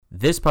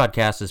This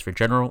podcast is for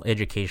general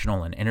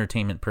educational and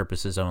entertainment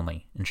purposes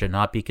only and should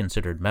not be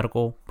considered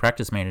medical,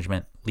 practice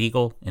management,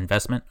 legal,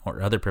 investment,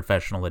 or other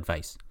professional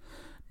advice.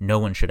 No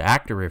one should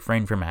act or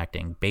refrain from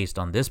acting based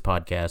on this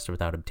podcast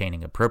without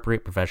obtaining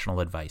appropriate professional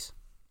advice.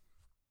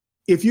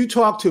 If you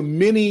talk to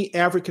many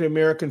African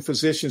American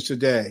physicians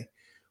today,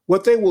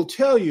 what they will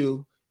tell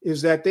you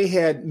is that they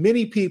had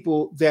many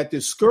people that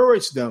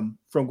discouraged them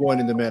from going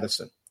into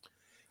medicine.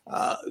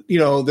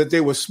 That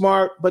they were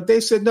smart, but they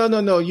said,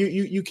 no,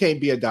 you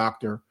can't be a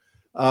doctor.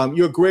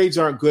 Your grades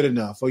aren't good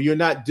enough, or you're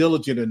not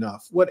diligent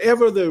enough.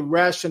 Whatever the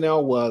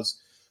rationale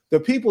was, the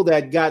people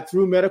that got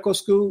through medical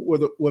school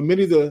were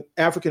many of the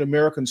African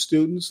American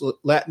students,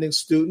 Latinx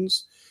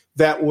students,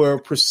 that were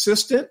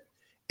persistent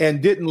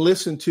and didn't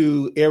listen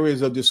to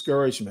areas of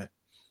discouragement.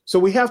 So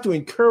we have to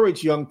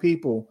encourage young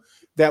people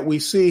that we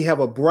see have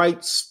a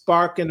bright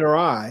spark in their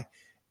eye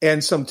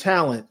and some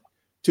talent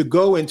to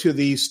go into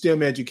the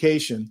STEM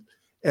education.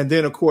 And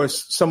then, of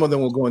course, some of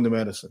them will go into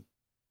medicine.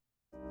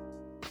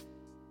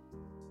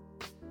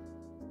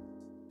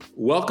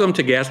 Welcome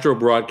to Gastro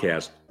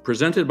Broadcast,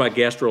 presented by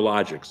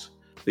Gastrologics,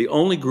 the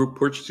only group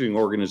purchasing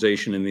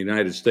organization in the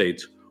United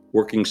States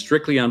working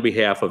strictly on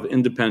behalf of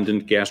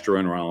independent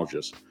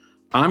gastroenterologists.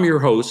 I'm your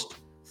host,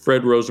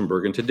 Fred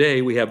Rosenberg, and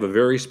today we have a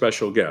very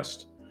special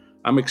guest.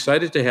 I'm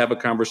excited to have a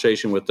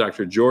conversation with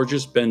Dr.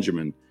 Georges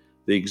Benjamin,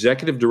 the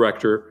Executive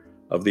Director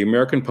of the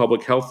American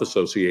Public Health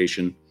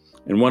Association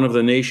and one of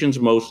the nation's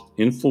most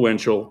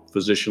influential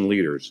physician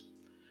leaders.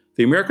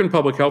 The American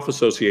Public Health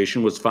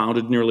Association was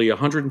founded nearly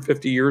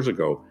 150 years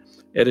ago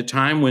at a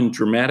time when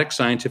dramatic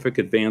scientific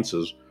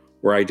advances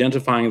were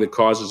identifying the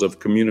causes of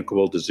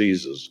communicable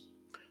diseases.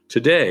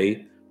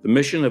 Today, the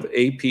mission of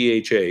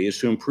APHA is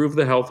to improve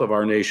the health of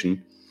our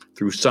nation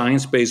through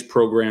science-based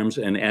programs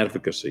and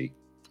advocacy.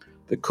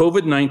 The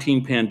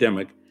COVID-19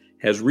 pandemic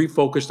has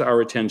refocused our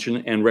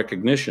attention and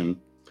recognition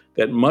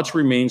that much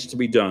remains to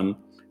be done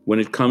when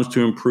it comes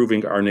to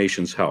improving our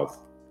nation's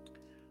health.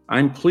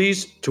 I'm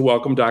pleased to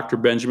welcome Dr.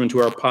 Benjamin to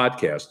our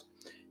podcast.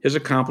 His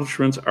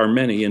accomplishments are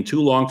many and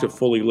too long to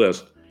fully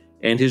list,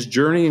 and his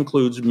journey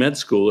includes med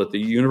school at the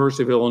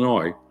University of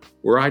Illinois,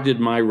 where I did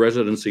my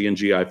residency and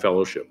GI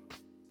fellowship.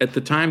 At the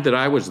time that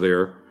I was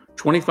there,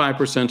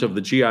 25% of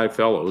the GI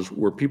fellows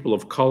were people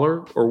of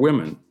color or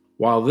women.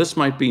 While this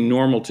might be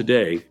normal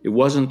today, it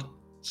wasn't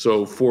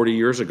so 40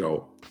 years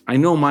ago. I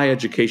know my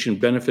education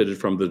benefited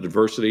from the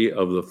diversity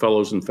of the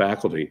fellows and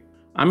faculty.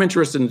 I'm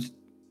interested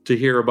to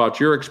hear about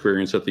your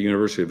experience at the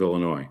University of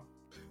Illinois.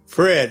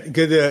 Fred,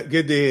 good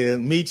to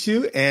meet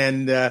you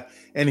and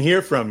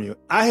hear from you.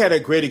 I had a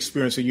great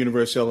experience at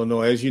University of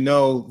Illinois. As you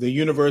know, the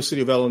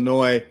University of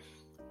Illinois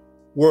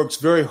works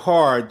very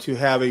hard to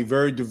have a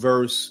very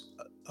diverse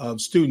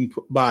student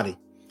body.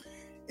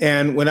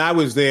 And when I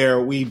was there,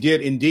 we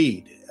did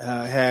indeed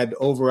had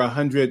over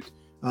 100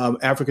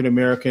 African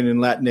American and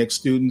Latinx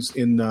students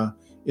in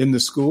the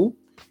school,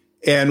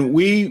 and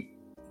we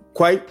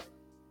quite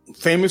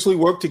famously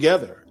worked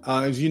together.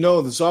 As you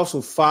know, there's also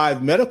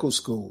 5 medical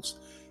schools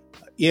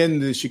in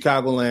the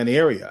Chicagoland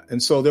area,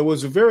 and so there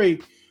was a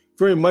very,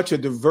 very much a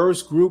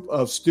diverse group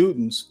of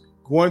students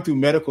going through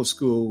medical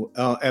school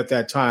at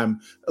that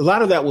time. A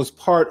lot of that was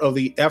part of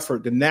the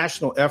effort, the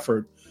national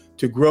effort,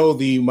 to grow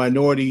the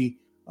minority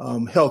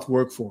health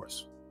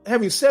workforce.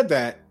 Having said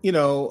that,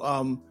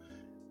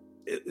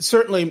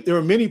 certainly there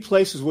are many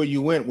places where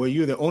you went where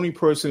you're the only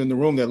person in the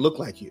room that looked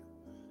like you,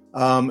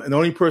 and the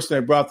only person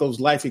that brought those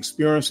life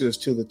experiences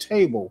to the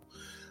table.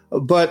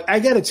 But I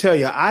got to tell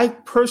you, I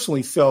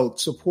personally felt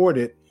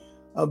supported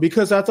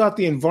because I thought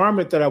the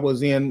environment that I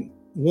was in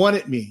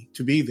wanted me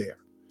to be there.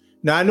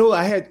 Now, I know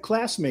I had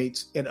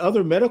classmates at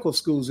other medical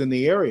schools in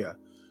the area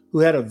who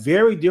had a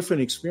very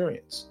different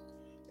experience.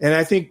 And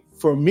I think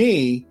for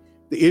me,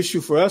 the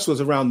issue for us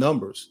was around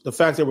numbers. The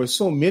fact there were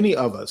so many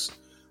of us,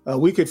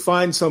 we could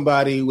find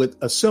somebody with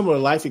a similar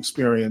life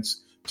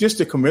experience just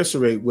to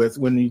commiserate with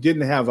when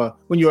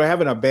you were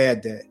having a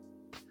bad day.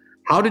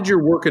 How did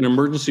your work in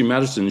emergency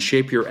medicine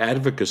shape your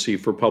advocacy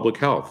for public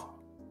health?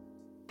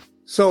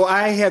 So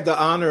I had the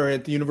honor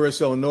at the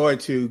University of Illinois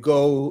to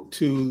go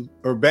to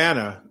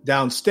Urbana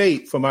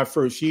downstate for my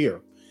first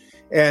year.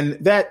 And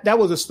that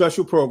was a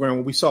special program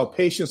where we saw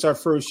patients our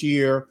first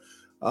year.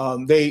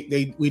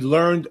 We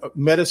learned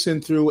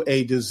medicine through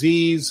a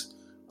disease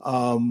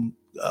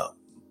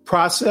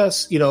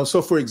process.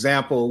 So for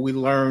example, we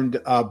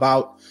learned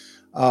about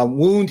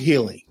wound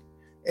healing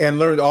and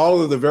learned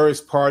all of the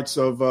various parts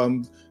of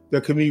the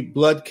community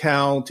blood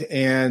count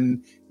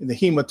and the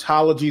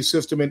hematology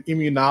system and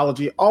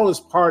immunology, all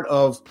as part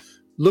of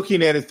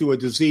looking at it through a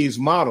disease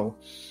model.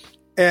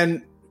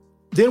 And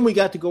then we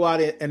got to go out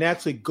and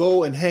actually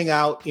go and hang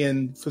out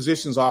in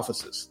physicians'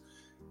 offices.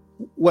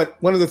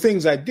 One of the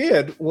things I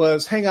did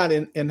was hang out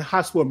in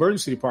hospital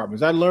emergency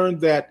departments. I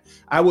learned that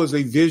I was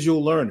a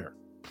visual learner.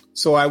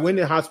 So I went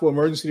to hospital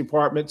emergency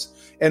departments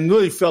and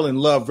really fell in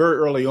love very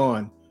early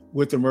on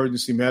with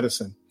emergency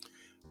medicine.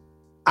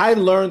 I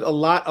learned a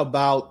lot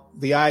about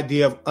the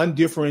idea of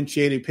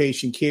undifferentiated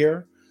patient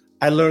care.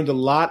 I learned a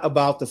lot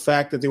about the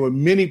fact that there were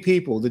many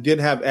people that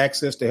didn't have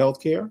access to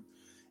healthcare.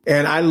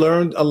 And I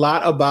learned a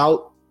lot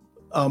about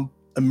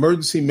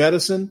emergency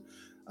medicine,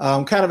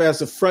 kind of as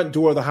the front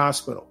door of the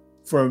hospital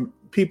for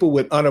people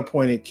with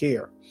unappointed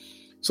care.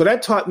 So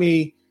that taught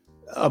me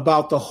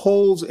about the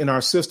holes in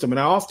our system. And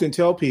I often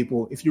tell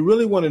people, if you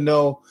really want to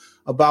know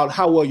about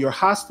how well your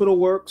hospital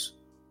works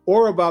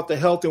or about the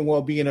health and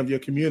well-being of your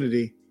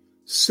community,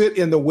 sit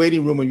in the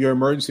waiting room of your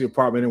emergency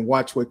department and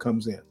watch what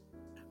comes in.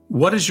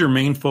 What is your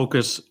main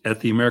focus at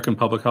the American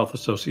Public Health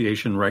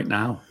Association right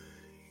now?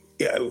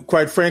 Yeah,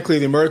 quite frankly,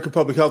 the American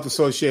Public Health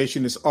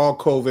Association is all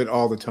COVID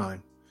all the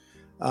time.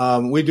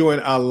 We're doing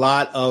a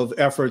lot of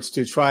efforts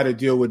to try to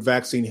deal with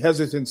vaccine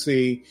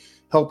hesitancy,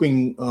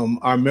 helping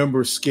our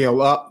members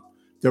scale up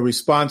the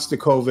response to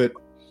COVID.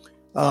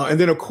 And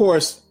then, of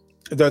course,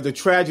 the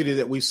tragedy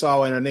that we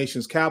saw in our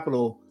nation's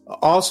capital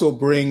also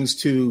brings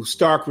to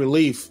stark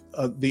relief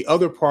the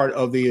other part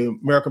of the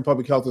American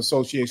Public Health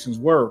Association's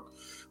work,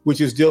 which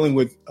is dealing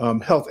with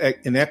health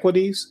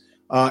inequities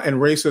and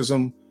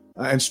racism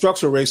and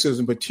structural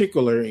racism,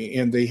 particularly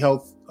in the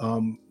health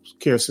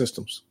care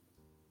systems.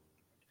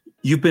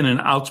 You've been an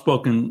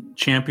outspoken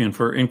champion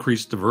for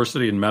increased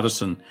diversity in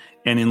medicine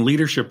and in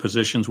leadership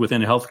positions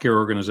within healthcare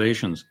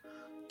organizations.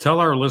 Tell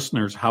our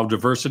listeners how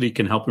diversity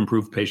can help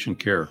improve patient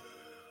care.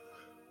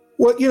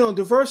 Well,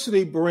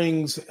 diversity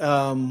brings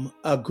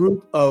a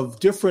group of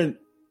different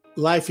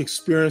life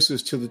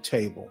experiences to the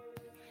table.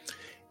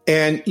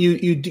 And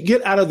you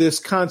get out of this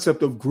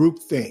concept of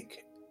groupthink.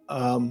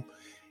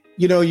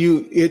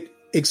 It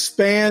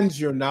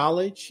expands your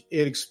knowledge.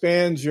 It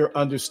expands your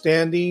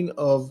understanding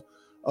of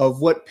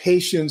what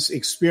patients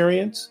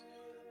experience.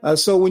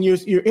 So when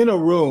you're in a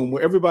room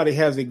where everybody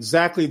has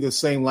exactly the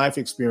same life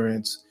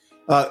experience,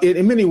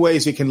 in many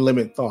ways, it can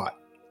limit thought.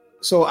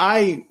 So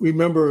I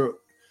remember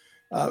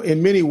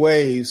in many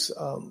ways,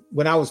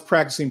 when I was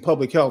practicing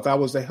public health, I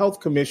was the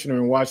health commissioner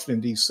in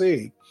Washington,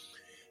 D.C.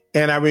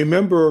 And I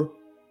remember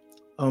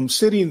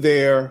sitting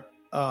there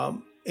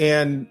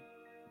and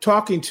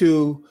talking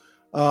to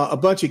a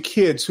bunch of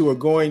kids who are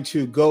going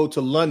to go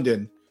to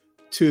London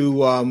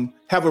to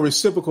have a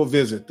reciprocal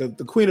visit.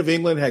 The Queen of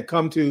England had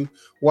come to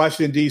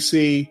Washington,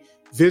 D.C.,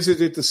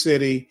 visited the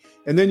city,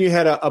 and then you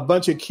had a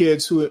bunch of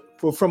kids who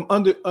were from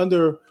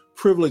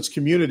underprivileged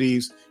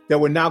communities that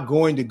were now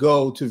going to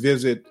go to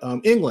visit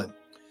England.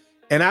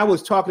 And I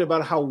was talking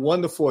about how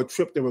wonderful a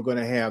trip they were going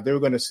to have. They were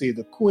going to see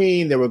the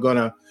Queen. They were going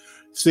to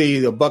see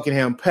the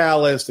Buckingham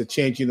Palace, the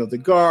changing of the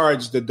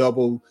guards, the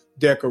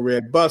double-decker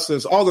red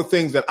buses, all the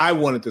things that I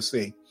wanted to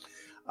see.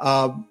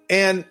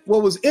 And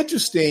what was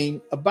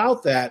interesting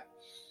about that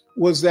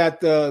was that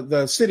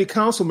the city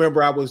council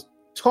member I was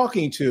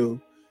talking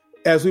to,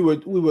 as we were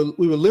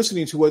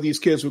listening to what these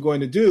kids were going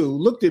to do,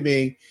 looked at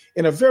me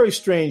in a very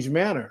strange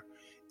manner.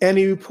 And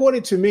he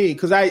reported to me,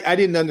 because I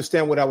didn't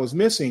understand what I was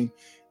missing.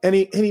 And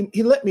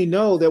he let me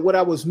know that what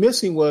I was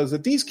missing was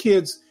that these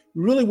kids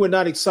really were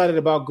not excited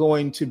about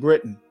going to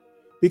Britain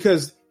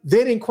because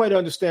they didn't quite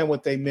understand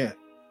what they meant.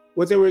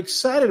 What they were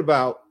excited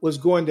about was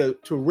going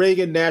to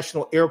Reagan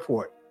National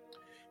Airport.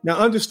 Now,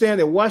 understand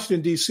that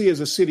Washington, D.C. is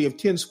a city of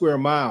 10 square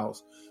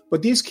miles,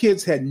 but these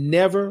kids had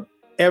never,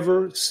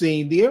 ever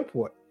seen the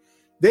airport.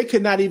 They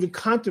could not even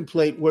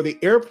contemplate where the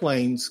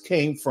airplanes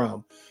came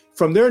from.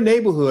 From their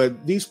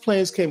neighborhood, these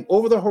planes came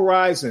over the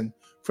horizon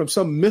from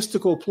some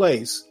mystical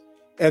place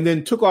and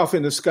then took off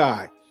in the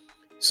sky.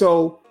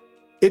 So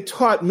it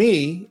taught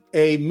me,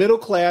 a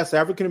middle-class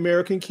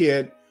African-American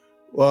kid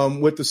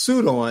with the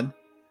suit on,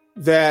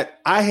 that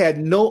I had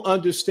no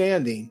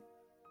understanding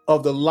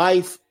of the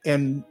life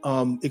and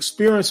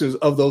experiences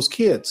of those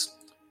kids.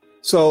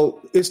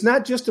 So it's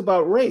not just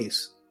about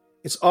race.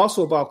 It's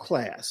also about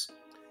class.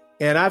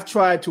 And I've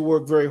tried to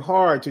work very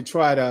hard to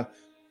try to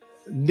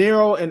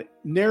narrow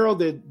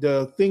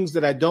the things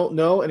that I don't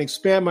know and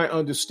expand my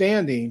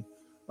understanding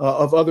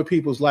of other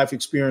people's life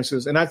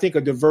experiences. And I think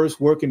a diverse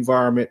work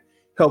environment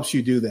helps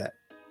you do that.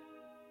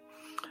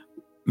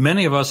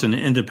 Many of us in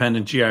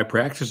independent GI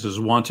practices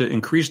want to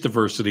increase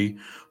diversity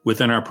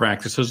within our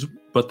practices,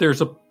 but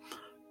there's a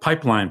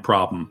pipeline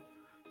problem.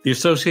 The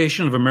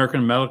Association of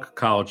American Medical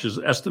Colleges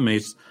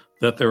estimates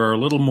that there are a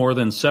little more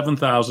than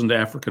 7,000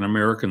 African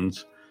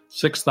Americans,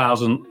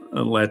 6,000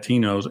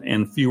 Latinos,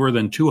 and fewer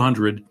than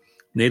 200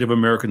 Native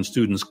American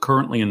students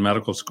currently in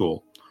medical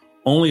school.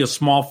 Only a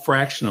small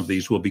fraction of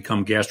these will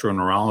become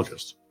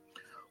gastroenterologists.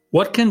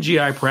 What can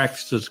GI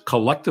practices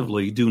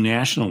collectively do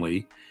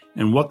nationally,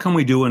 and what can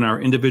we do in our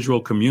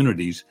individual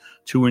communities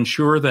to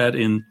ensure that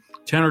in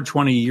 10 or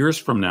 20 years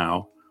from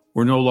now,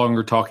 we're no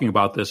longer talking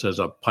about this as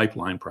a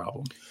pipeline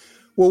problem?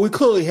 Well, we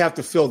clearly have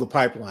to fill the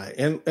pipeline.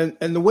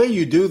 And the way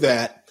you do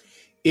that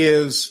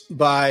is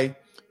by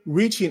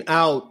reaching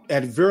out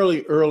at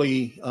very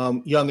early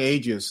young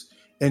ages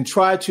and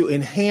try to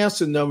enhance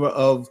the number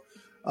of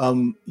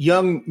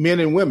young men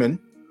and women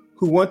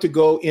who want to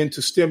go into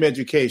STEM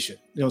education,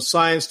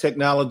 science,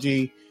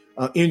 technology,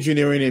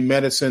 engineering, and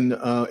medicine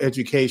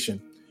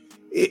education.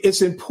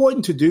 It's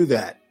important to do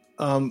that.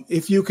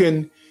 If you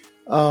can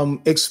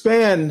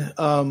expand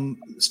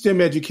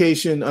STEM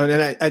education,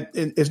 and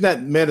it's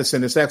not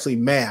medicine, it's actually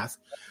math.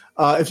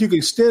 If you can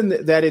extend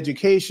that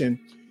education,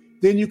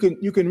 then you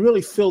can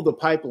really fill the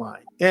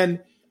pipeline. And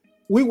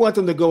we want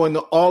them to go into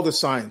all the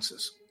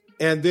sciences,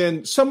 and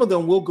then some of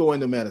them will go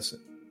into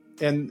medicine.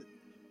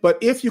 But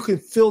if you can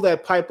fill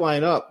that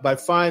pipeline up by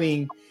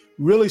finding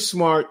really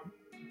smart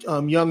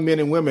young men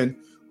and women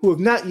who have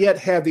not yet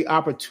had the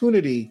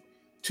opportunity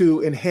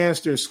to enhance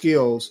their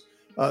skills,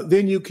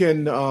 then you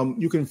can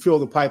fill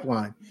the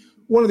pipeline.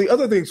 One of the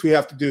other things we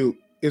have to do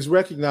is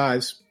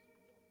recognize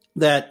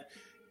that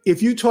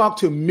if you talk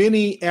to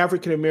many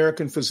African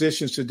American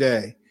physicians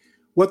today,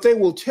 what they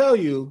will tell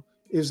you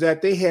is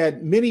that they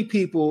had many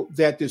people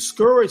that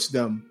discouraged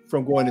them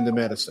from going into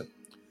medicine.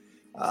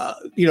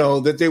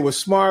 That they were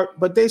smart,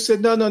 but they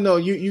said, no,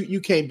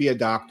 you can't be a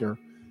doctor.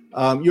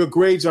 Your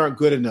grades aren't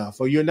good enough,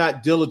 or you're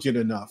not diligent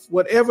enough.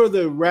 Whatever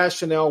the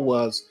rationale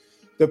was,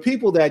 the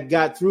people that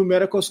got through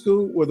medical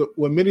school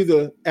were many of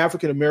the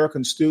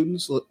African-American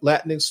students,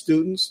 Latinx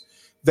students,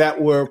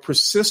 that were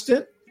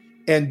persistent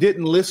and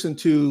didn't listen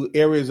to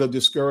areas of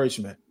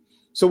discouragement.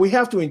 So we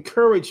have to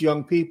encourage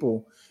young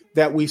people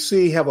that we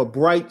see have a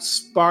bright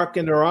spark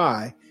in their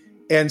eye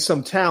and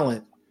some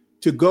talent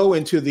to go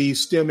into the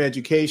STEM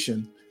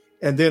education.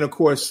 And then, of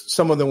course,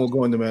 some of them will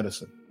go into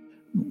medicine.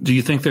 Do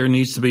you think there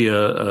needs to be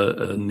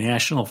a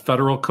national,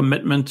 federal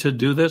commitment to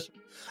do this?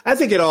 I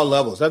think at all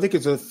levels. I think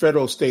it's a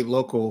federal, state,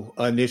 local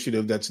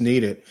initiative that's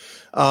needed.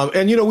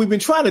 And we've been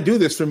trying to do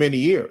this for many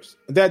years.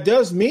 That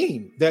does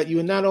mean that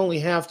you not only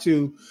have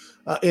to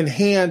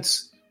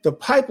enhance the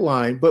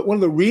pipeline, but one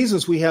of the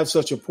reasons we have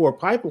such a poor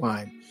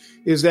pipeline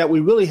is that we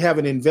really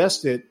haven't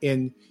invested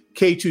in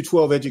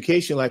K-12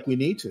 education like we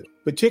need to,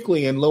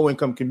 particularly in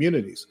low-income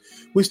communities.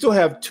 We still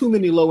have too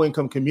many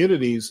low-income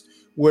communities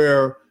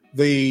where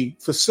the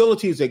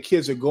facilities that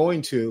kids are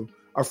going to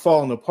are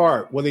falling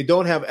apart, where they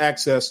don't have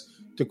access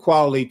to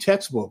quality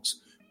textbooks,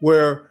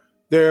 where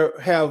there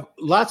have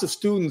lots of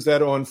students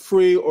that are on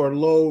free or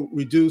low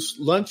reduced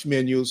lunch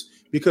menus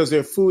because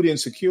they're food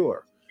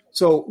insecure.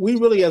 So we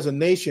really, as a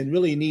nation,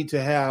 really need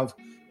to have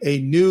a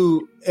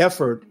new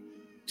effort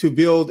to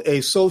build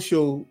a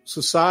social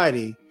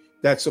society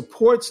that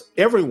supports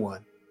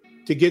everyone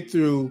to get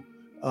through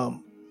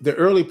the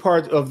early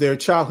part of their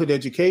childhood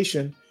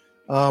education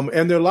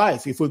and their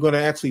life, if we're going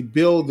to actually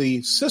build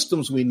the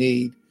systems we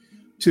need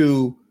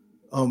to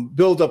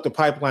build up the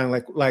pipeline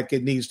like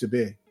it needs to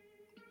be.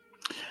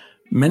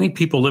 Many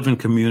people live in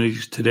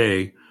communities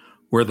today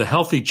where the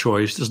healthy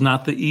choice is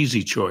not the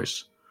easy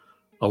choice.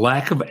 A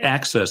lack of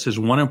access is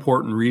one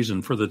important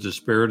reason for the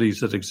disparities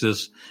that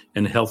exist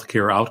in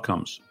healthcare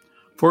outcomes.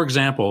 For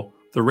example,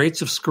 the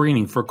rates of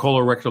screening for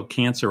colorectal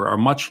cancer are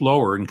much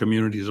lower in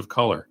communities of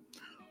color.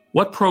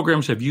 What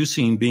programs have you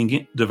seen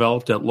being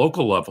developed at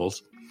local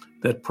levels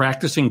that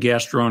practicing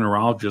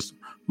gastroenterologists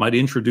might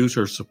introduce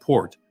or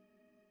support?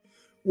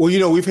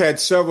 Well, we've had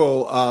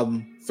several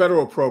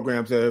federal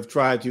programs that have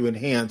tried to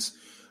enhance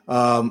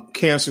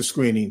cancer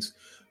screenings.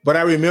 But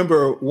I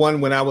remember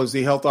one when I was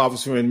the health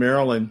officer in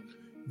Maryland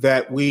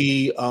that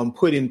we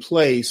put in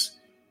place.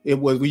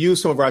 We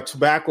used some of our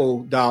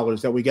tobacco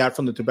dollars that we got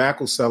from the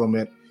tobacco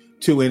settlement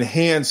to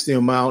enhance the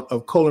amount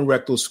of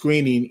colorectal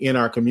screening in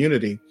our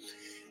community.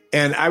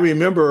 And I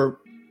remember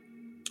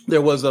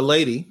there was a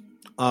lady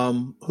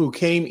who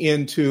came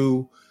in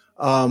to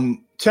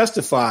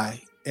testify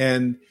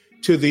and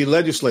to the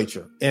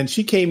legislature. And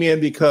she came in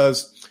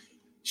because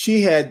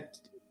she had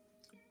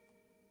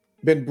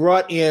been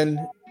brought in,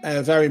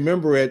 as I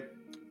remember it,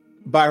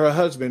 by her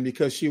husband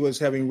because she was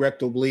having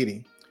rectal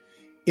bleeding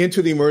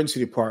into the emergency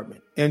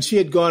department. And she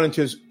had gone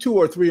into 2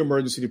 or 3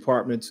 emergency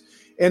departments,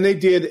 and they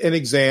did an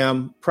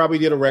exam, probably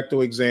did a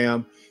rectal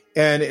exam.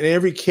 And in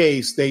every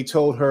case, they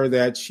told her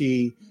that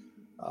she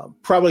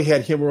probably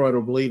had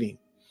hemorrhoidal bleeding.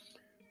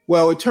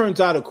 Well, it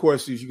turns out, of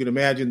course, as you can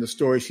imagine the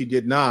story, she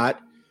did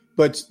not.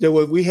 But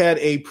we had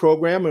a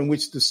program in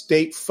which the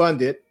state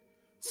funded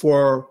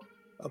for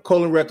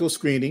colorectal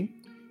screening.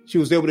 She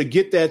was able to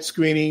get that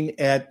screening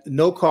at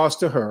no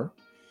cost to her.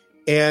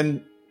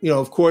 And,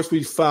 of course,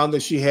 we found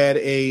that she had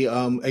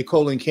a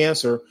colon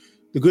cancer.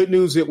 The good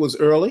news, it was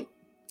early.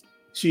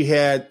 She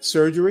had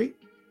surgery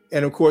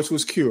and, of course,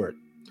 was cured.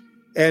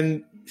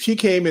 And she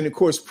came and, of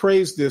course,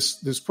 praised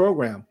this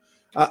program.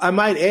 I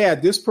might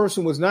add, this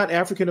person was not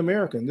African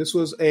American. This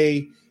was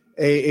a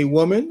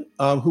woman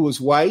who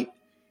was white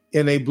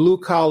in a blue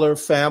collar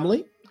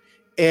family,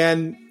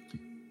 and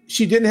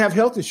she didn't have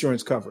health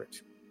insurance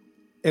coverage.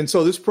 And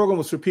so this program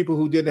was for people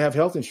who didn't have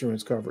health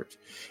insurance coverage.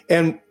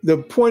 And the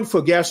point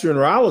for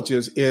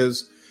gastroenterologists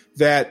is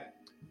that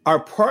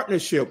our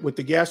partnership with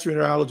the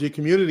gastroenterology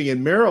community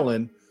in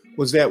Maryland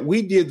was that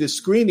we did the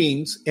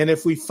screenings, and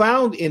if we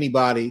found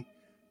anybody,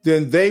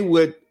 then they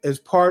would, as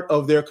part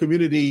of their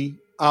community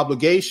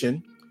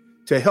obligation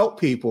to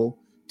help people,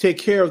 take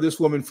care of this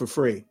woman for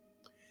free.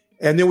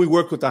 And then we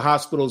worked with the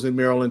hospitals in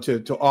Maryland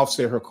to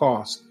offset her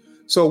costs.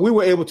 So we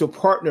were able to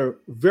partner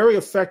very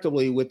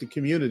effectively with the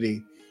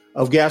community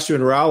of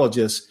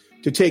gastroenterologists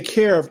to take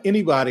care of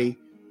anybody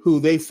who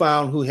they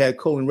found who had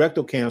colon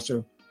rectal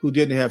cancer who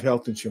didn't have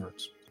health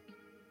insurance.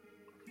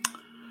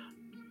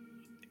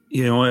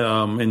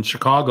 In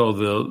Chicago,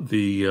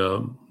 the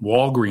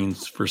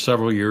Walgreens for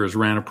several years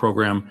ran a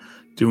program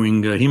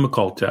doing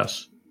Hemoccult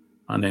tests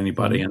on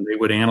anybody, and they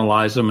would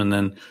analyze them, and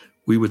then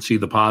we would see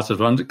the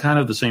positive. Under kind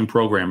of the same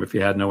program. If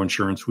you had no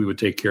insurance, we would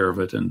take care of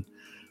it and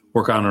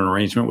work out an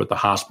arrangement with the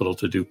hospital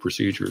to do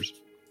procedures.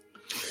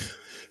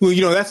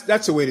 Well,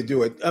 that's the way to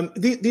do it.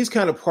 These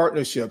kind of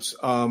partnerships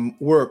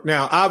work.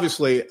 Now,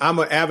 obviously, I'm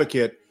an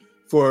advocate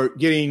for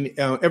getting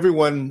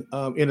everyone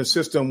in a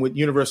system with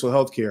universal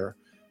health care.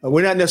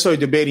 We're not necessarily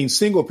debating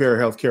single-payer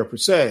health care per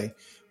se,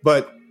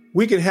 but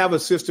we can have a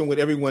system with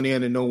everyone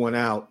in and no one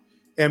out.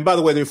 And by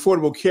the way, the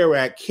Affordable Care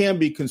Act can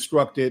be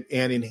constructed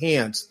and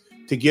enhanced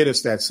to get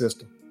us that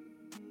system.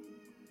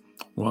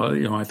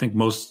 Well, I think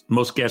most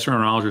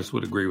gastroenterologists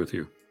would agree with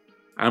you.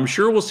 I'm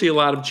sure we'll see a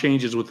lot of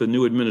changes with the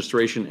new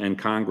administration and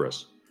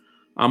Congress.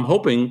 I'm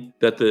hoping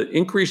that the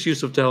increased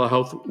use of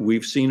telehealth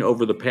we've seen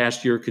over the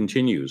past year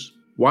continues.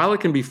 While it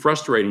can be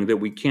frustrating that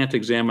we can't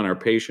examine our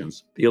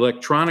patients, the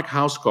electronic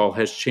house call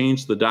has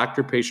changed the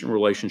doctor-patient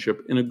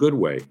relationship in a good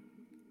way.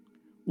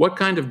 What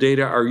kind of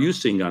data are you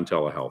seeing on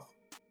telehealth?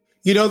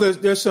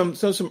 There's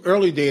some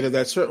early data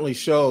that certainly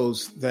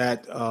shows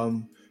that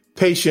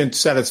patient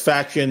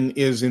satisfaction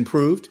is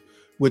improved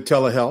with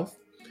telehealth.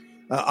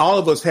 All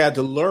of us had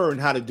to learn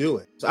how to do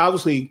it. So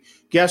obviously,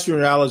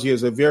 gastroenterology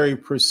is a very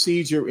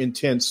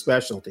procedure-intense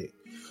specialty,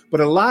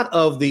 but a lot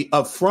of the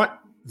upfront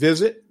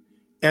visit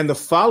and the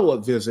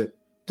follow-up visit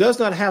does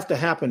not have to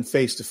happen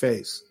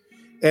face-to-face.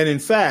 And in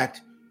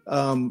fact,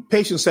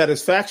 patient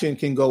satisfaction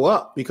can go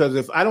up because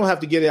if I don't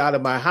have to get out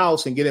of my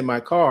house and get in my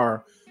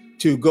car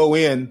to go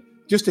in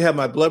just to have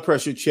my blood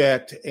pressure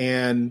checked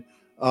and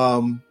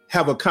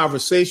have a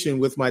conversation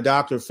with my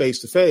doctor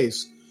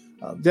face-to-face,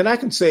 then I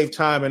can save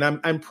time and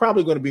I'm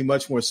probably going to be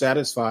much more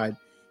satisfied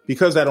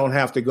because I don't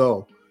have to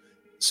go.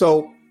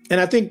 So,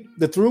 and I think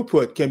the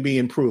throughput can be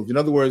improved. In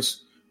other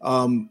words,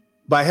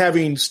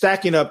 by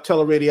stacking up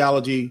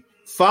teleradiology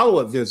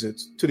follow-up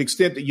visits to the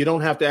extent that you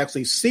don't have to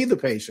actually see the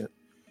patient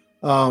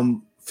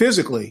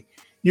physically,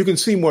 you can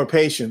see more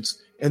patients.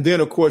 And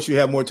then, of course, you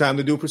have more time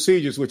to do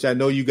procedures, which I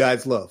know you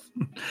guys love.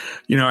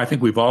 I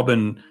think we've all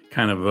been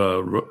kind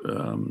of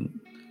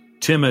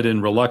timid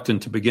and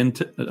reluctant to begin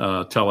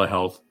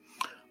telehealth.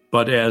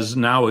 But as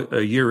now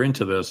a year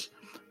into this,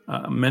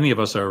 many of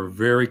us are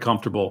very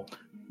comfortable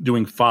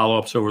doing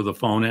follow-ups over the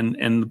phone.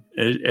 And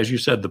as you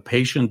said, the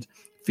patient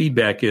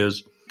feedback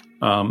is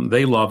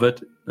they love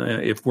it.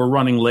 If we're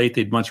running late,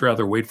 they'd much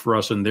rather wait for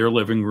us in their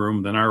living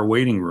room than our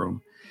waiting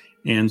room.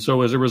 And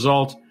so as a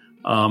result,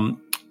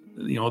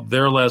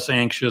 they're less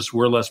anxious.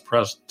 We're less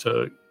pressed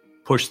to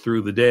push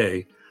through the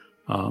day.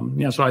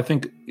 So I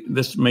think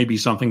this may be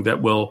something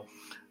that will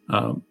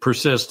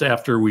persist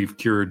after we've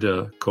cured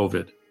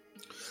COVID.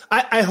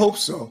 I hope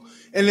so.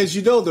 And as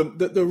you know,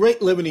 the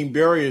rate limiting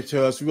barrier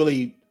to us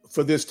really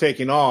for this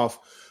taking off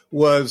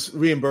was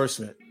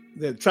reimbursement.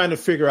 They're trying to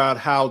figure out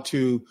how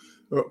to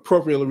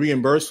appropriately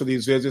reimburse for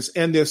these visits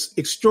and this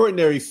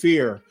extraordinary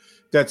fear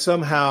that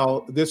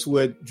somehow this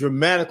would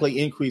dramatically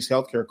increase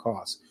healthcare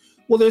costs.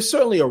 Well, there's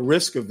certainly a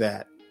risk of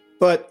that,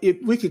 but if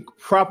we could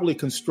properly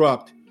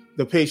construct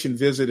the patient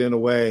visit in a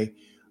way,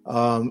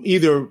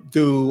 either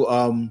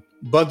through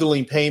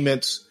bundling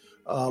payments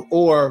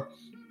or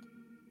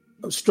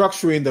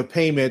structuring the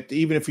payment,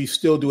 even if we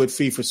still do it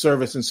fee for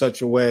service in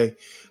such a way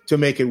to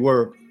make it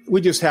work. We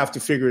just have to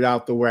figure it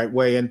out the right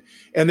way. And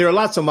there are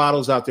lots of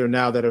models out there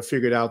now that have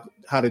figured out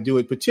how to do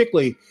it,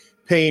 particularly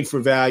paying for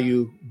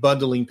value,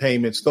 bundling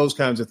payments, those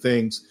kinds of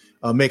things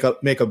make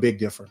a big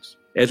difference.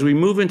 As we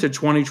move into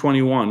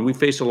 2021, we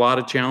face a lot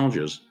of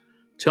challenges.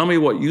 Tell me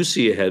what you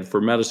see ahead for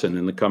medicine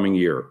in the coming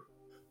year.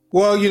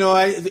 Well,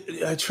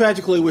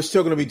 tragically, we're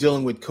still going to be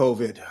dealing with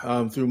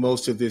COVID through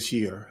most of this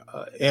year.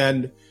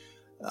 And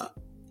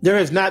there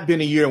has not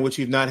been a year in which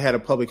we've not had a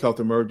public health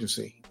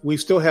emergency. We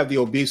still have the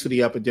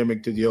obesity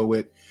epidemic to deal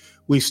with.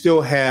 We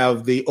still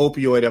have the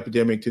opioid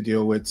epidemic to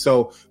deal with.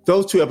 So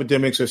those two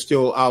epidemics are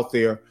still out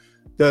there.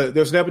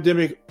 There's an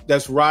epidemic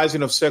that's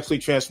rising of sexually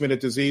transmitted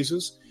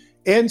diseases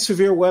and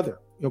severe weather.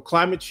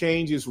 Climate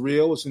change is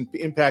real. It's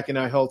impacting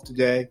our health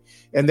today.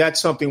 And that's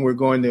something we're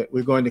going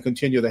to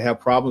continue to have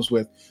problems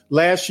with.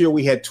 Last year,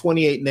 we had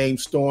 28 named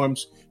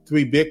storms.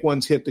 3 big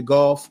ones hit the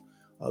Gulf.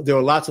 There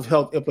are lots of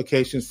health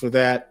implications for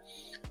that.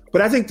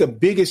 But I think the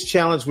biggest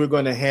challenge we're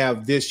going to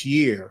have this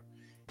year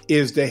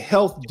is the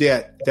health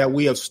debt that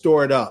we have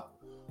stored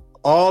up.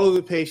 All of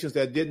the patients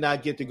that did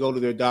not get to go to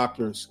their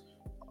doctors,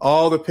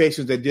 all the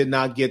patients that did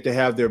not get to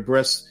have their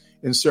breast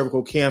and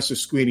cervical cancer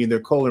screening, their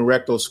colon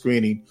rectal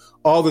screening,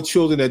 all the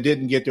children that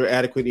didn't get their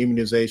adequate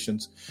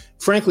immunizations.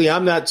 Frankly,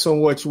 I'm not so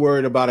much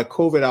worried about a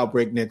COVID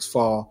outbreak next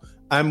fall.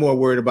 I'm more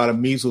worried about a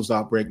measles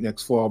outbreak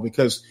next fall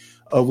because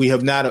we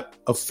have not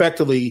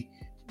effectively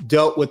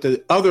dealt with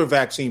the other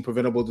vaccine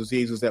preventable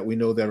diseases that we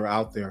know that are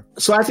out there.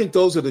 So I think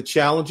those are the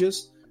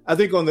challenges. I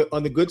think on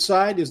the good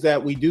side is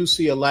that we do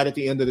see a light at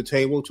the end of the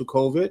table to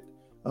COVID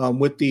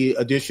with the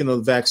addition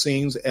of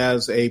vaccines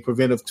as a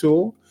preventive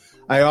tool.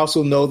 I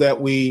also know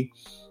that we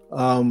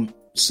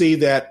see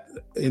that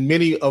in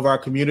many of our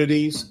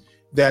communities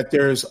that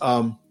there's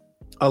a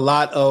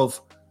lot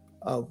of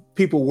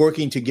people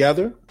working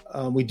together.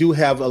 We do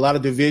have a lot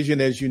of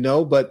division, as you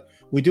know, but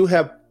we do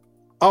have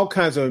all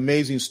kinds of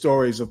amazing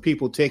stories of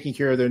people taking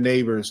care of their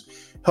neighbors,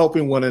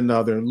 helping one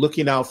another,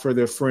 looking out for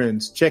their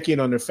friends, checking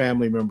on their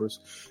family members.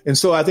 And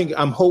so I think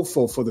I'm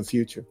hopeful for the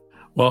future.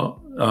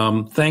 Well,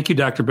 thank you,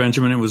 Dr.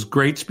 Benjamin. It was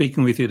great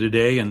speaking with you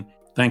today, and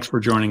thanks for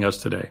joining us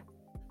today.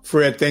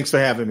 Fred, thanks for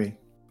having me.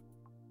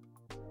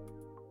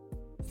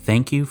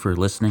 Thank you for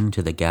listening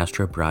to the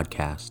Gastro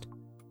Broadcast.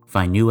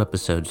 Find new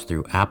episodes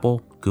through Apple,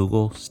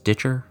 Google,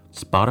 Stitcher,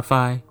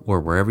 Spotify,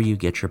 or wherever you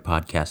get your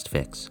podcast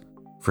fix.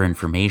 For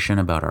information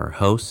about our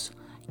hosts,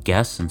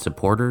 guests, and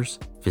supporters,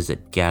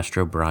 visit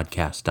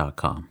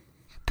gastrobroadcast.com.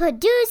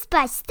 Produced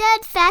by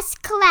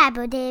Steadfast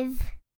Collaborative.